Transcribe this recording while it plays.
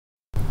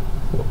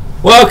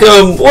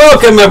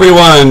Welcome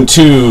everyone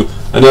to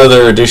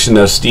another edition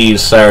of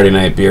Steve's Saturday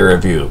Night Beer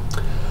Review.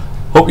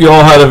 Hope you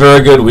all had a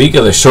very good week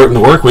of the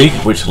shortened work week,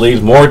 which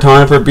leaves more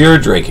time for beer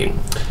drinking.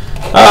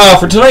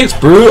 For tonight's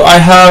brew, I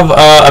have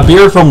a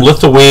beer from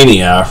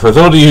Lithuania. For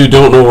those of you who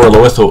don't know where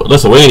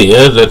Lithuania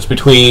is, it's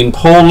between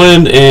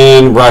Poland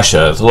and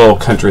Russia. It's a little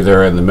country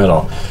there in the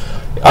middle.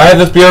 I have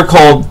this beer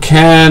called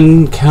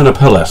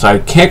Kalnapilis. I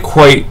can't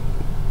quite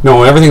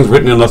know, everything's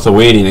written in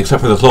Lithuanian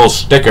except for this little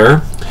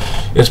sticker.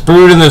 It's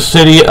brewed in the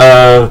city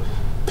of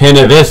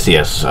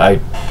Panevezys.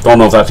 I don't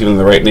know if that's even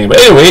the right name, but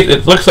anyway,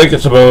 it looks like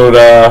it's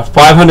about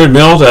 500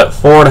 mils at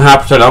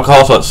 4.5%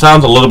 alcohol, so it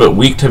sounds a little bit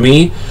weak to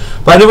me.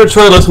 But I never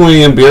tried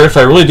Lithuanian beer,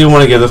 so I really do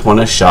want to give this one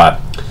a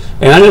shot.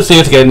 And I'm going to say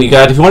it again, you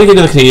guys, if you want to get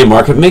into the Canadian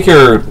market, make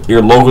your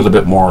logos a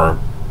bit more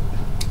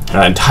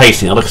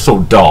enticing. It looks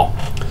so dull.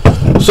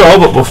 So,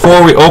 but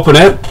before we open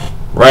it,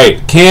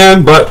 right,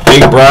 can but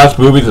big brass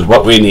boobies is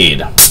what we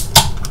need.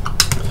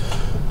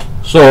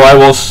 So I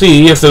will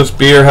see if this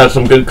beer has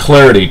some good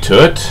clarity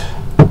to it.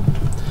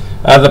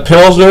 The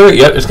Pilsner,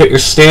 yep, it's got your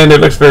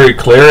standard, looks very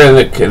clear, and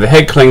the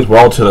head clings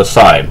well to the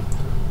side.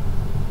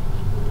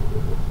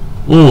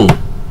 Oh,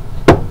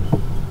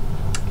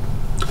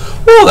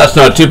 that's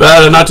not too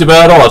bad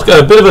at all. It's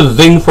got a bit of a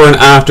zing for an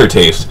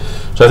aftertaste.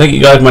 So I think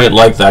you guys might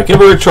like that.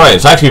 Give it a try.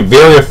 It's actually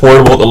very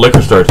affordable at the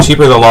liquor store. It's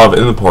cheaper than a lot of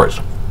imports.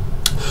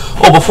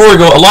 Oh, before we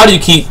go, a lot of you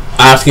keep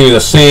asking me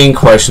the same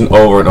question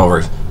over and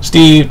over.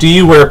 Steve, do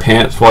you wear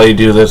pants while you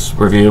do this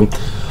review?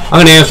 I'm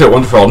going to answer it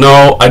once for all.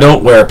 No, I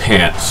don't wear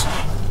pants.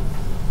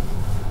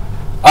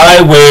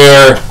 I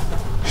wear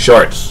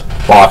shorts,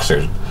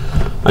 boxers.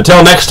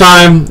 Until next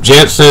time,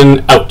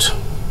 Jansen out.